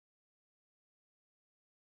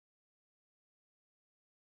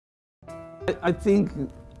I think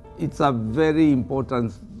it's a very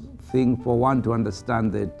important thing for one to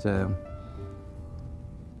understand that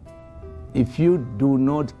if you do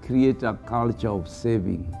not create a culture of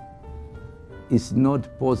saving, it's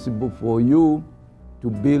not possible for you to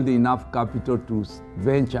build enough capital to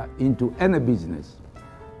venture into any business.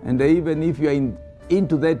 And even if you're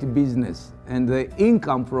into that business and the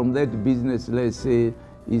income from that business, let's say,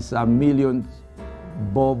 is $1 million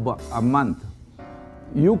bob a month,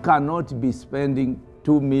 you cannot be spending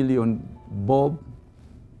 $2 million bob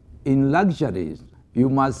in luxuries. You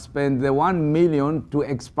must spend the $1 million to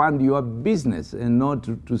expand your business and not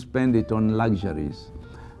to spend it on luxuries.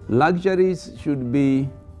 Luxuries should be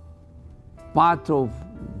part of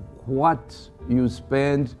what you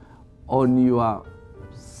spend on your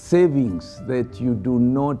savings that you do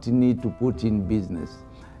not need to put in business.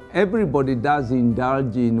 Everybody does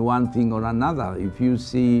indulge in one thing or another. If you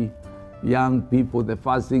see young people, the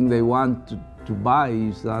first thing they want to buy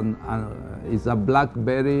is a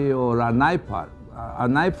BlackBerry or an iPad,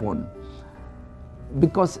 an iPhone,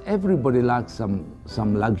 because everybody likes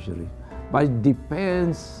some luxury. But it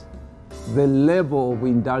depends the level of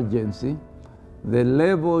indulgence, the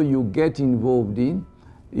level you get involved in.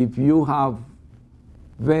 If you have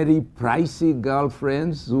very pricey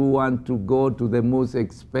girlfriends who want to go to the most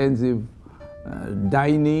expensive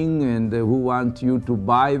dining and who want you to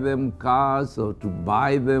buy them cars or to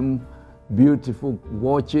buy them beautiful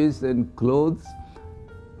watches and clothes,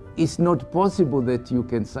 it's not possible that you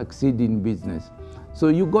can succeed in business. So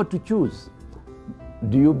you got to choose.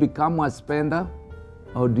 Do you become a spender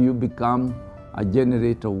or do you become a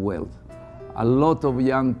generator of wealth? A lot of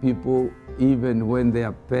young people, even when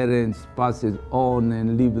their parents pass it on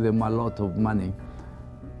and leave them a lot of money,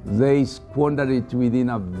 they squander it within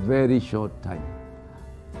a very short time.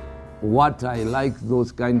 What I like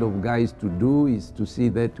those kind of guys to do is to see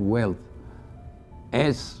that wealth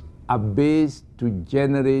as a base to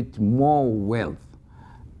generate more wealth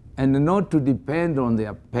and not to depend on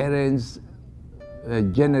their parents'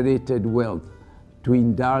 generated wealth to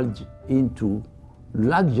indulge into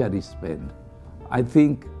luxury spend. I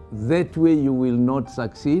think that way you will not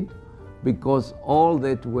succeed, because all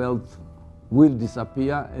that wealth will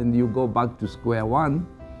disappear and you go back to square one.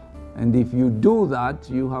 And if you do that,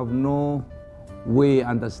 you have no way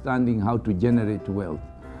understanding how to generate wealth.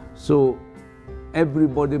 So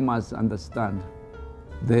everybody must understand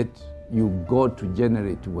that you got to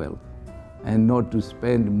generate wealth and not to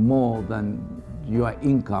spend more than your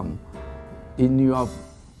income. In your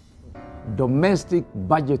domestic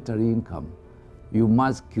budgetary income, you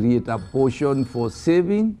must create a portion for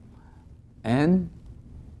saving and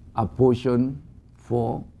a portion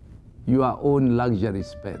for your own luxury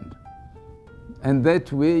spend. And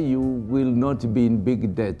that way you will not be in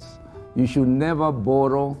big debts. You should never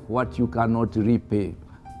borrow what you cannot repay.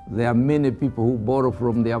 There are many people who borrow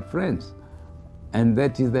from their friends, and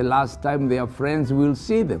that is the last time their friends will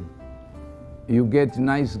see them. You get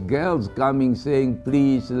nice girls coming saying,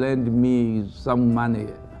 please lend me some money.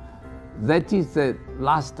 That is the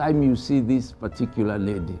last time you see this particular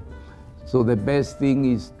lady. So the best thing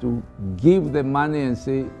is to give the money and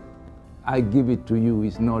say, I give it to you,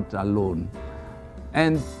 it's not a loan.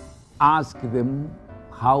 And ask them,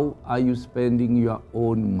 how are you spending your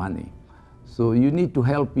own money? So you need to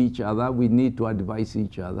help each other. We need to advise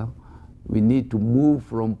each other. We need to move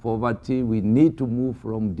from poverty. We need to move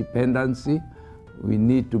from dependency. We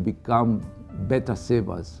need to become better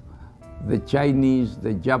savers. The Chinese,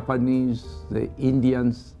 the Japanese, the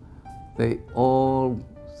Indians, they all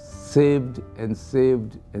saved and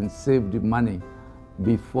saved and saved money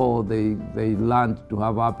before they learned to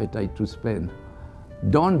have appetite to spend.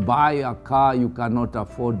 Don't buy a car you cannot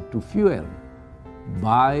afford to fuel.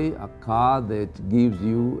 Buy a car that gives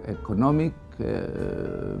you economic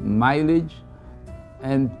mileage,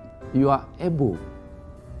 and you are able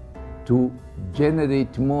to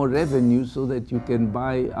generate more revenue so that you can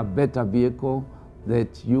buy a better vehicle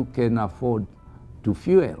that you can afford to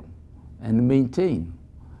fuel and maintain.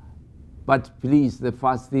 But please, the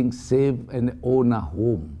first thing, save and own a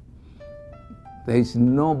home. There is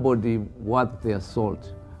nobody worth their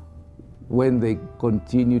salt when they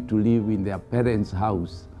continue to live in their parents'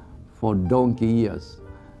 house for donkey years.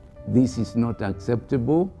 This is not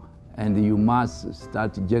acceptable, and you must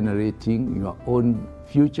start generating your own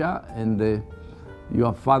future, and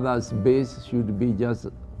your father's base should be just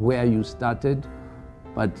where you started,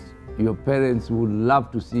 but your parents would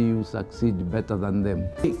love to see you succeed better than them.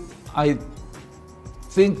 I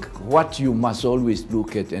think what you must always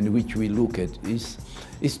look at, and which we look at, is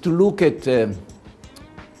to look at the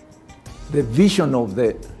vision of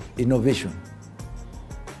the innovation.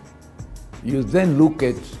 You then look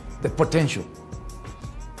at the potential.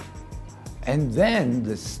 And then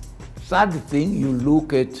the third thing, you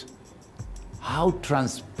look at how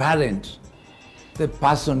transparent the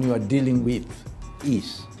person you are dealing with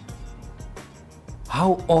is.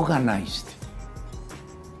 How organized.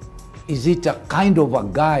 Is it a kind of a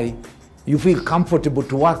guy you feel comfortable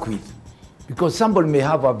to work with? Because somebody may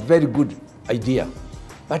have a very good idea,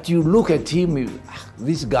 but you look at him,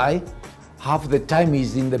 this guy, half the time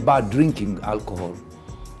he's in the bar drinking alcohol.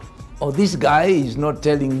 Or this guy is not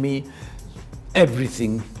telling me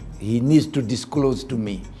everything he needs to disclose to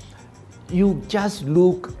me. You just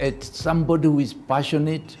look at somebody who is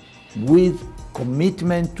passionate, with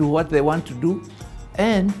commitment to what they want to do,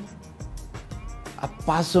 and a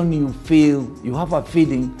person you feel, you have a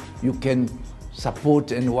feeling you can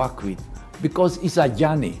support and work with. Because it's a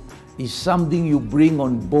journey. It's something you bring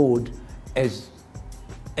on board as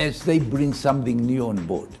they bring something new on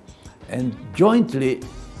board. And jointly,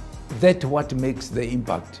 that's what makes the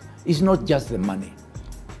impact. It's not just the money.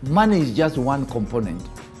 Money is just one component.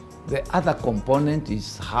 The other component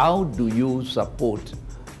is how do you support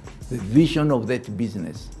the vision of that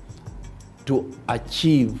business to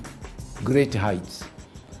achieve great heights.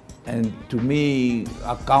 And to me,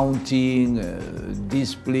 accounting,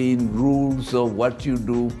 discipline, rules of what you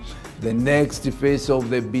do, the next phase of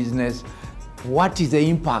the business, what is the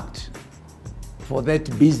impact for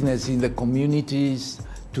that business in the communities,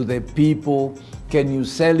 to the people? Can you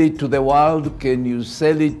sell it to the world? Can you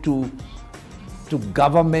sell it to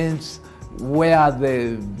governments? Where are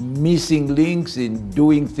the missing links in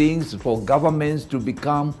doing things for governments to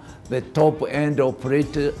become the top-end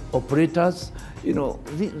operators? You know,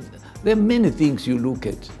 there are many things you look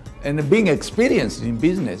at. And being experienced in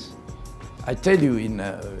business, I tell you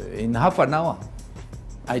in half an hour,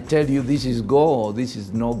 I tell you this is go or this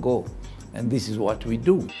is no go. And this is what we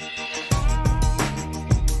do.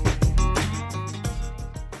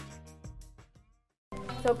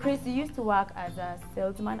 So Chris, you used to work as a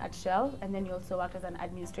salesman at Shell, and then you also worked as an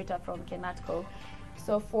administrator from Kenatco.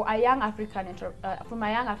 So for a young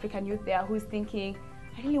African youth there who's thinking,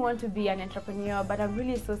 I really want to be an entrepreneur, but I'm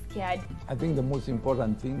really so scared. I think the most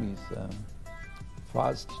important thing is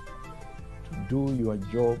first, to do your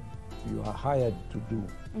job you are hired to do,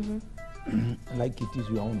 like it is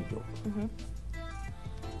your own job.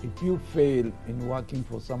 If you fail in working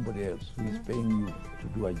for somebody else who is paying you to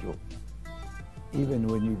do a job, even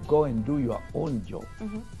when you go and do your own job,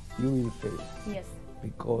 you will fail. Yes.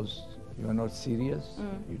 Because you are not serious,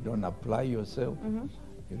 you don't apply yourself,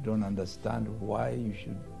 you don't understand why you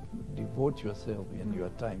should devote yourself and your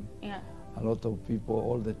time. Yeah. A lot of people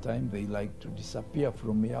all the time, they like to disappear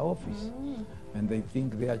from your office and they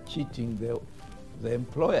think they are cheating the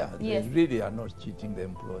employer. Yes. They really are not cheating the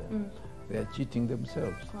employer. They are cheating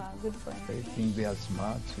themselves. Wow, good point. They think they are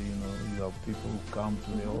smart. So, you know, you have people who come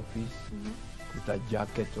to the office, put a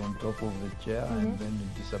jacket on top of the chair and then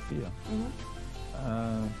disappear.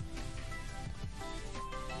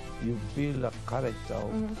 You build a character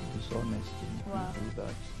of dishonesty if you do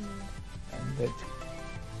that. And that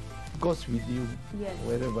goes with you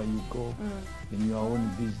wherever you go, in your own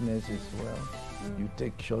business as well. You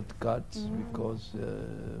take shortcuts because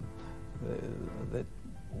the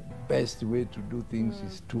best way to do things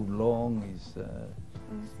is too long, is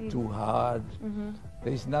too hard.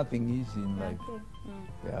 There is nothing easy in life.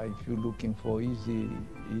 Yeah, if you're looking for easy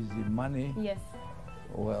money,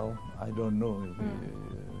 well, I don't know.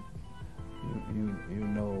 You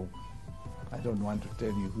know, I don't want to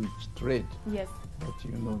tell you which trade, but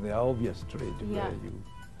you know the obvious trade where you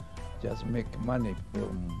just make money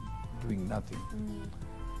from doing nothing.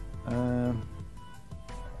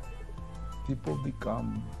 People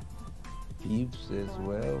become thieves as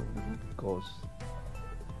well because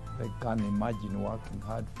they can't imagine working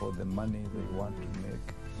hard for the money they want to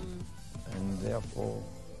make, and therefore,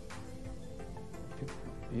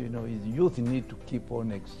 you know, youth need to keep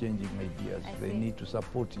on exchanging ideas. They need to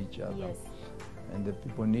support each other, and the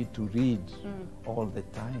people need to read all the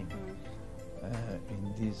time.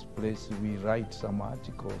 In this place, we write some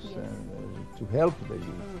articles to help the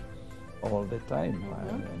youth all the time,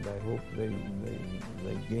 and I hope they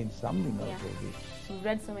gain something out of it. You've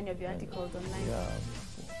read so many of your articles online. Yeah,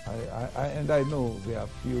 and I know there are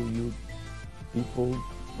few youth people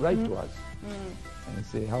write to us and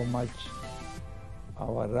say how much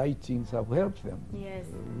our writings have helped them,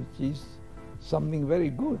 which is something very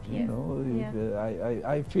good, you know.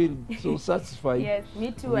 I feel so satisfied. Yes,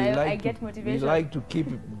 me too. I get motivation. We like to keep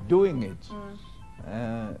doing it,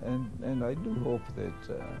 and I do hope that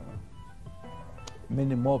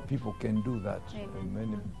many more people can do that. And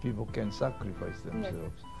many people can sacrifice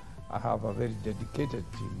themselves. I have a very dedicated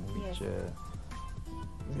team, which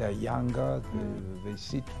they are younger, they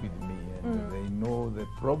sit with me, and they know the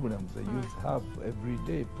problems the youth have,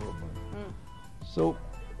 everyday problems. So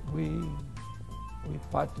we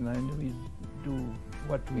partner and we do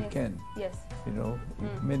what we can. Yes. You know,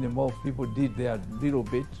 if many more people did their little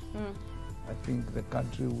bit, I think the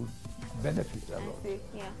country would benefit a lot.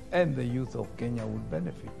 Yeah. And the youth of Kenya would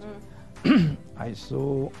benefit. I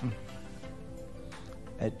saw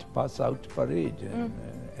at Pass Out Parade in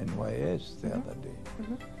NYS the other day.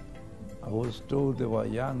 I was told there were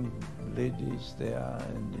young ladies there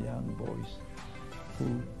and young boys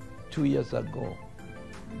who 2 years ago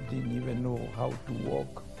didn't even know how to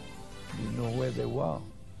walk, didn't know where they were.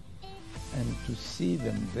 And to see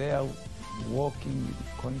them there walking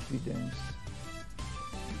with confidence,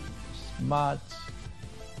 smart,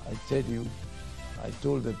 I tell you, I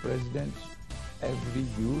told the president, every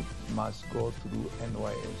youth must go through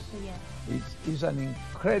NYS. Yeah. It's an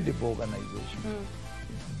incredible organization.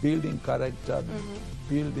 Building character,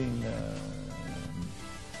 building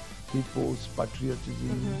people's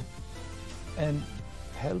patriotism, and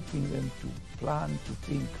helping them to plan, to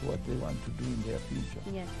think what they want to do in their future.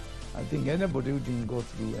 Yes. I think anybody who didn't go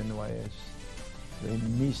through NYS, they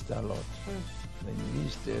missed a lot. They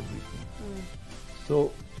missed everything.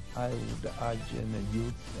 So I would urge a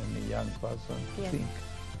youth and a young person to think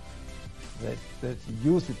that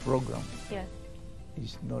youth program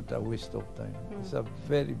is not a waste of time. It's a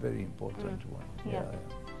very, very important one. Yeah.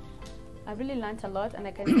 I've really learned a lot, and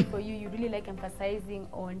I can see for you, you really like emphasizing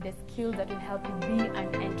on the skills that will help you be an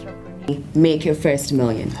entrepreneur. Make your first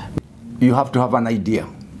million. You have to have an idea.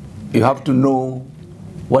 You have to know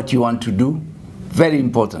what you want to do. Very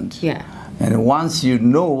important. Yeah. And once you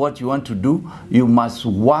know what you want to do, you must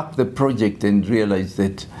work the project and realize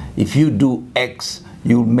that if you do X,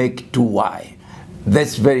 you'll make 2Y.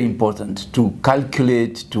 That's very important, to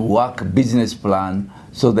calculate, to work a business plan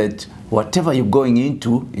so that whatever you're going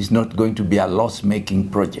into is not going to be a loss-making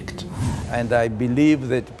project. And I believe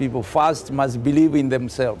that people first must believe in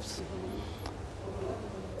themselves.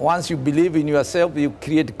 Once you believe in yourself, you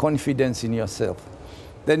create confidence in yourself.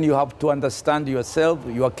 Then you have to understand yourself,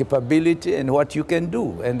 your capability, and what you can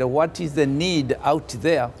do, and what is the need out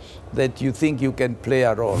there that you think you can play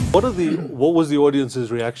a role. What was the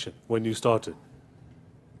audience's reaction when you started?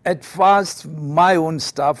 At first, my own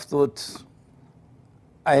staff thought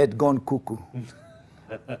I had gone cuckoo.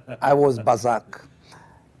 I was berserk.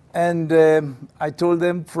 And I told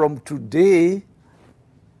them, from today,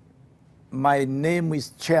 my name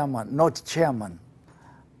is Chairman, not Chairman.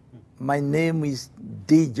 My name is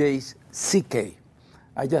DJ CK.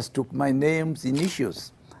 I just took my name's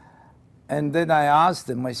initials. And then I asked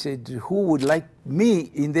them, I said, who would like me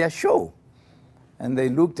in their show? And they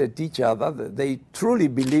looked at each other. They truly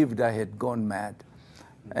believed I had gone mad.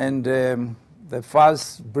 And the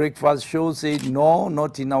first breakfast show said, no,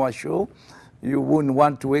 not in our show. You wouldn't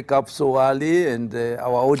want to wake up so early, and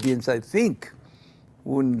our audience, I think,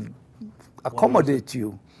 wouldn't accommodate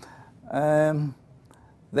you.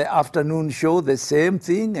 The afternoon show, the same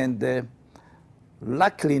thing, and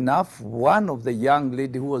luckily enough, one of the young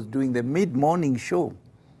lady who was doing the mid-morning show,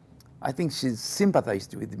 I think she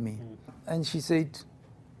sympathized with me. And she said,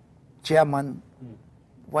 Chairman,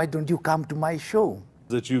 why don't you come to my show?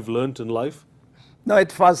 That you've learnt in life? No,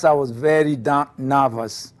 at first I was very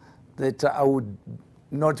nervous that I would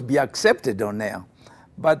not be accepted on air.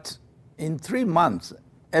 But in 3 months,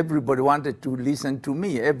 everybody wanted to listen to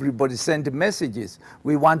me. Everybody sent messages.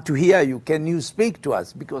 We want to hear you. Can you speak to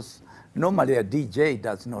us? Because normally a DJ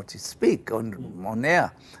does not speak on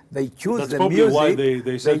air. They choose the music. That's probably why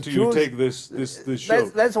they said to you, take this show.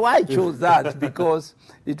 That's why I chose that, because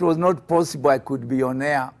it was not possible I could be on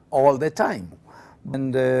air all the time.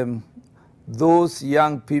 And those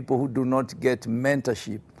young people who do not get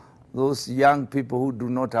mentorship, those young people who do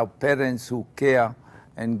not have parents who care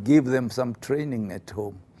and give them some training at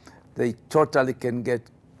home, they totally can get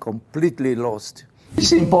completely lost.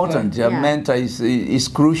 It's important. A mentor is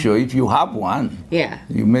crucial. If you have one,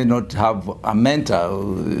 you may not have a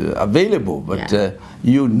mentor available, but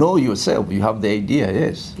you know yourself, you have the idea,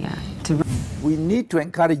 yes. We need to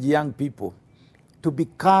encourage young people to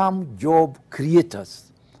become job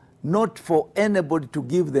creators, not for anybody to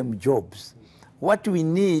give them jobs. What we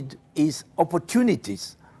need is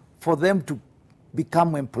opportunities for them to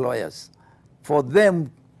become employers, for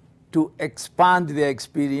them to expand their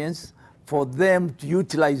experience, for them to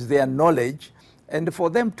utilize their knowledge, and for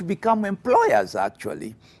them to become employers,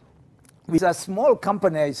 actually. With a small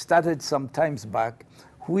company I started some times back,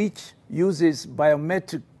 which uses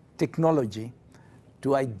biometric technology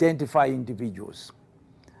to identify individuals.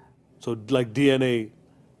 So like DNA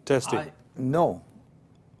testing? No.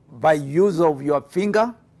 By use of your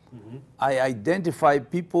finger, I identify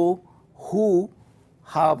people who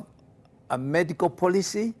have a medical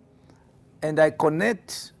policy, and I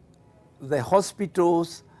connect the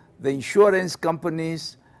hospitals, the insurance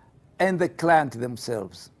companies, and the client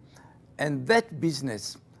themselves. And that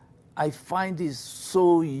business, I find, is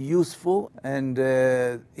so useful, and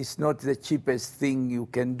it's not the cheapest thing you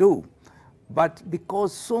can do. But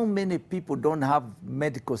because so many people don't have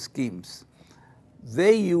medical schemes,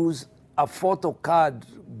 they use a photo card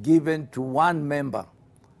given to one member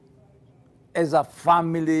as a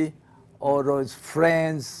family or as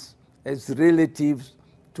friends, as relatives,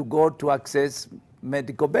 to go to access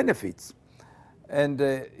medical benefits. And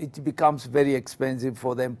it becomes very expensive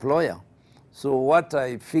for the employer. So what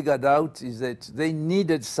I figured out is that they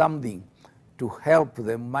needed something to help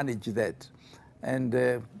them manage that.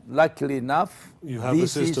 And luckily enough,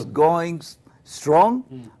 this is going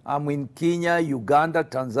strong. I'm in Kenya, Uganda,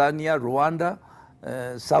 Tanzania, Rwanda,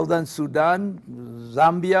 Southern Sudan,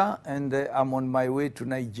 Zambia, and I'm on my way to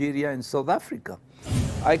Nigeria and South Africa.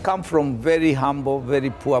 I come from very humble, very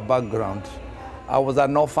poor background. I was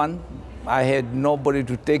an orphan. I had nobody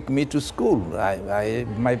to take me to school.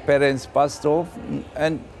 My parents passed off,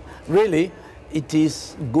 and really, it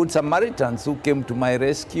is Good Samaritans who came to my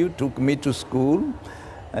rescue, took me to school,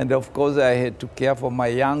 and of course I had to care for my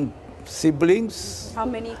young siblings. How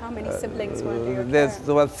many siblings were under your care?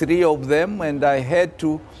 There were 3 of them, and I had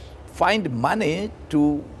to find money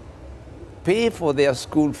to pay for their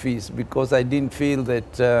school fees because I didn't feel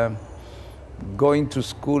that going to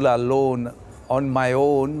school alone on my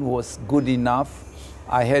own was good enough.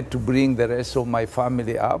 I had to bring the rest of my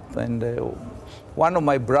family up, and one of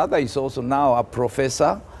my brothers is also now a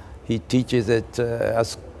professor. He teaches at a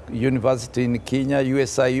university in Kenya,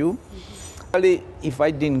 USIU. If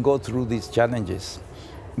I didn't go through these challenges,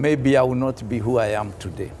 maybe I would not be who I am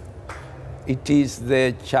today. It is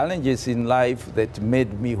the challenges in life that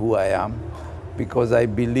made me who I am, because I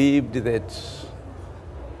believed that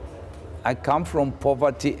I come from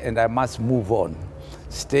poverty and I must move on.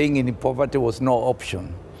 Staying in poverty was no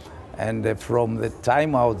option. And from the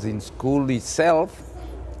time I was in school itself,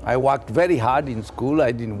 I worked very hard in school.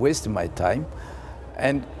 I didn't waste my time.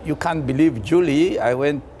 And you can't believe, Julie,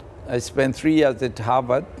 I spent 3 years at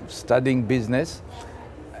Harvard studying business.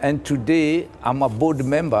 And today, I'm a board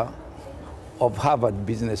member of Harvard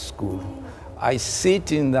Business School. I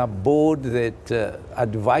sit in the board that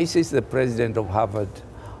advises the president of Harvard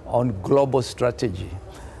on global strategy.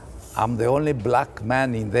 I'm the only black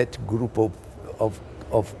man in that group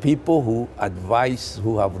of people who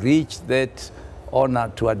have reached that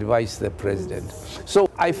honor to advise the president. So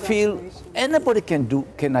I feel anybody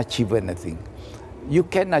can achieve anything. You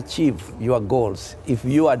can achieve your goals if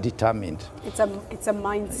you are determined. It's a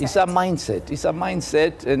mindset. It's a mindset. It's a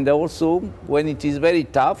mindset, and also when it is very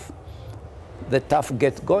tough, the tough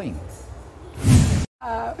get going.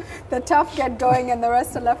 The tough get going and the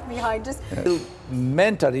rest are left behind.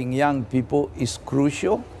 Mentoring young people is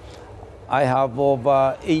crucial. I have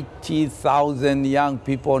over 80,000 young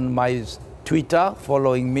people on my Twitter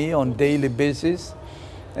following me on a daily basis.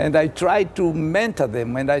 And I try to mentor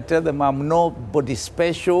them, and I tell them I'm nobody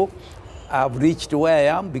special. I've reached where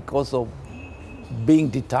I am because of being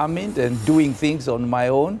determined and doing things on my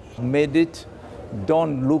own. Made it.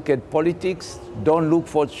 Don't look at politics. Don't look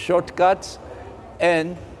for shortcuts.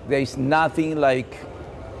 And there is nothing like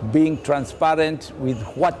being transparent with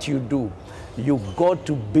what you do. You got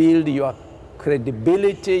to build your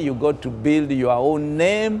credibility. You got to build your own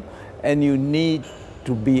name, and you need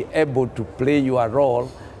to be able to play your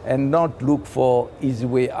role and not look for easy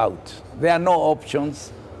way out. There are no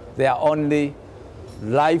options. There are only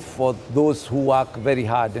life for those who work very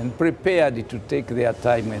hard and prepared to take their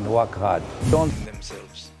time and work hard. Don't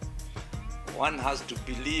themselves. One has to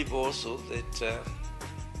believe also that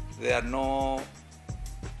there are no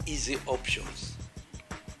easy options.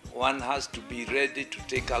 One has to be ready to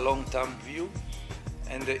take a long-term view,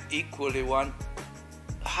 and equally one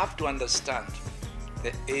have to understand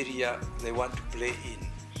the area they want to play in.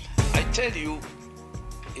 I tell you,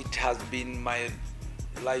 it has been my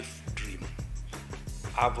life dream.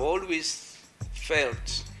 I've always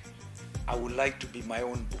felt I would like to be my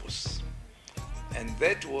own boss. And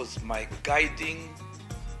that was my guiding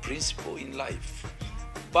principle in life.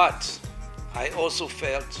 But I also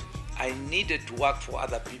felt I needed to work for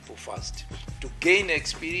other people first, to gain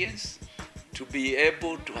experience, to be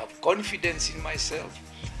able to have confidence in myself.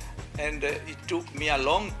 And it took me a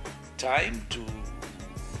long time to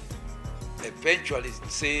eventually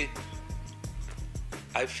say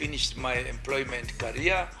I finished my employment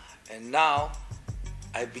career And now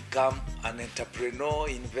I become an entrepreneur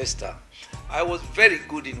investor. I was very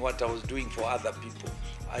good in what I was doing for other people.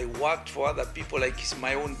 I worked for other people like it's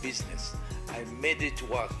my own business. I made it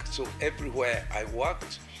work. So everywhere I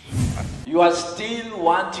worked. You are still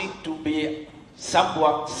wanting to be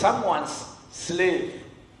someone's slave,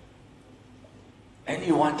 and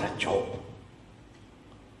you want a job.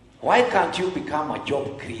 Why can't you become a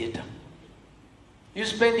job creator? You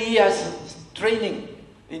spend years training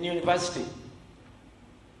in university.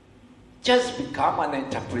 Just become an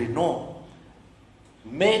entrepreneur.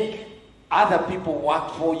 Make other people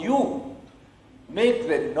work for you. Make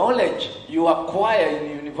the knowledge you acquire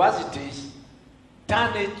in universities,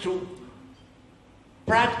 turn it to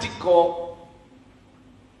practical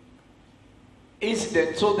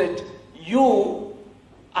incident so that you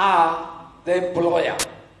are the employer.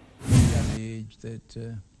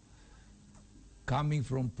 That coming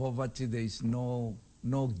from poverty, there is no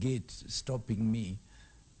gate stopping me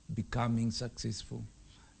becoming successful.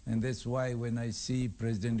 And that's why when I see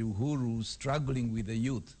President Uhuru struggling with the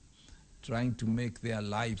youth, trying to make their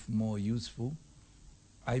life more useful,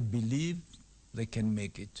 I believe they can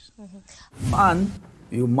make it. And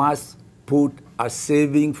you must put a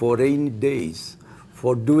saving for rainy days,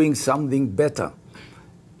 for doing something better.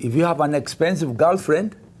 If you have an expensive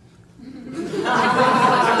girlfriend,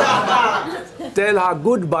 tell her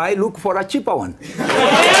goodbye, look for a cheaper one. We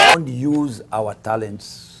don't use our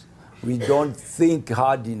talents. We don't think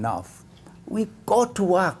hard enough. We got to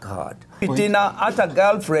work hard. Tina at a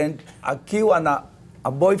girlfriend, akiwa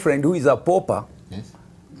a boyfriend who is a pauper, yes.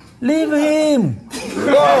 Leave him.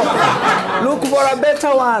 Go. Look for a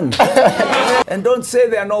better one. And don't say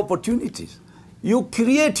there are no opportunities. You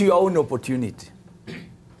create your own opportunity.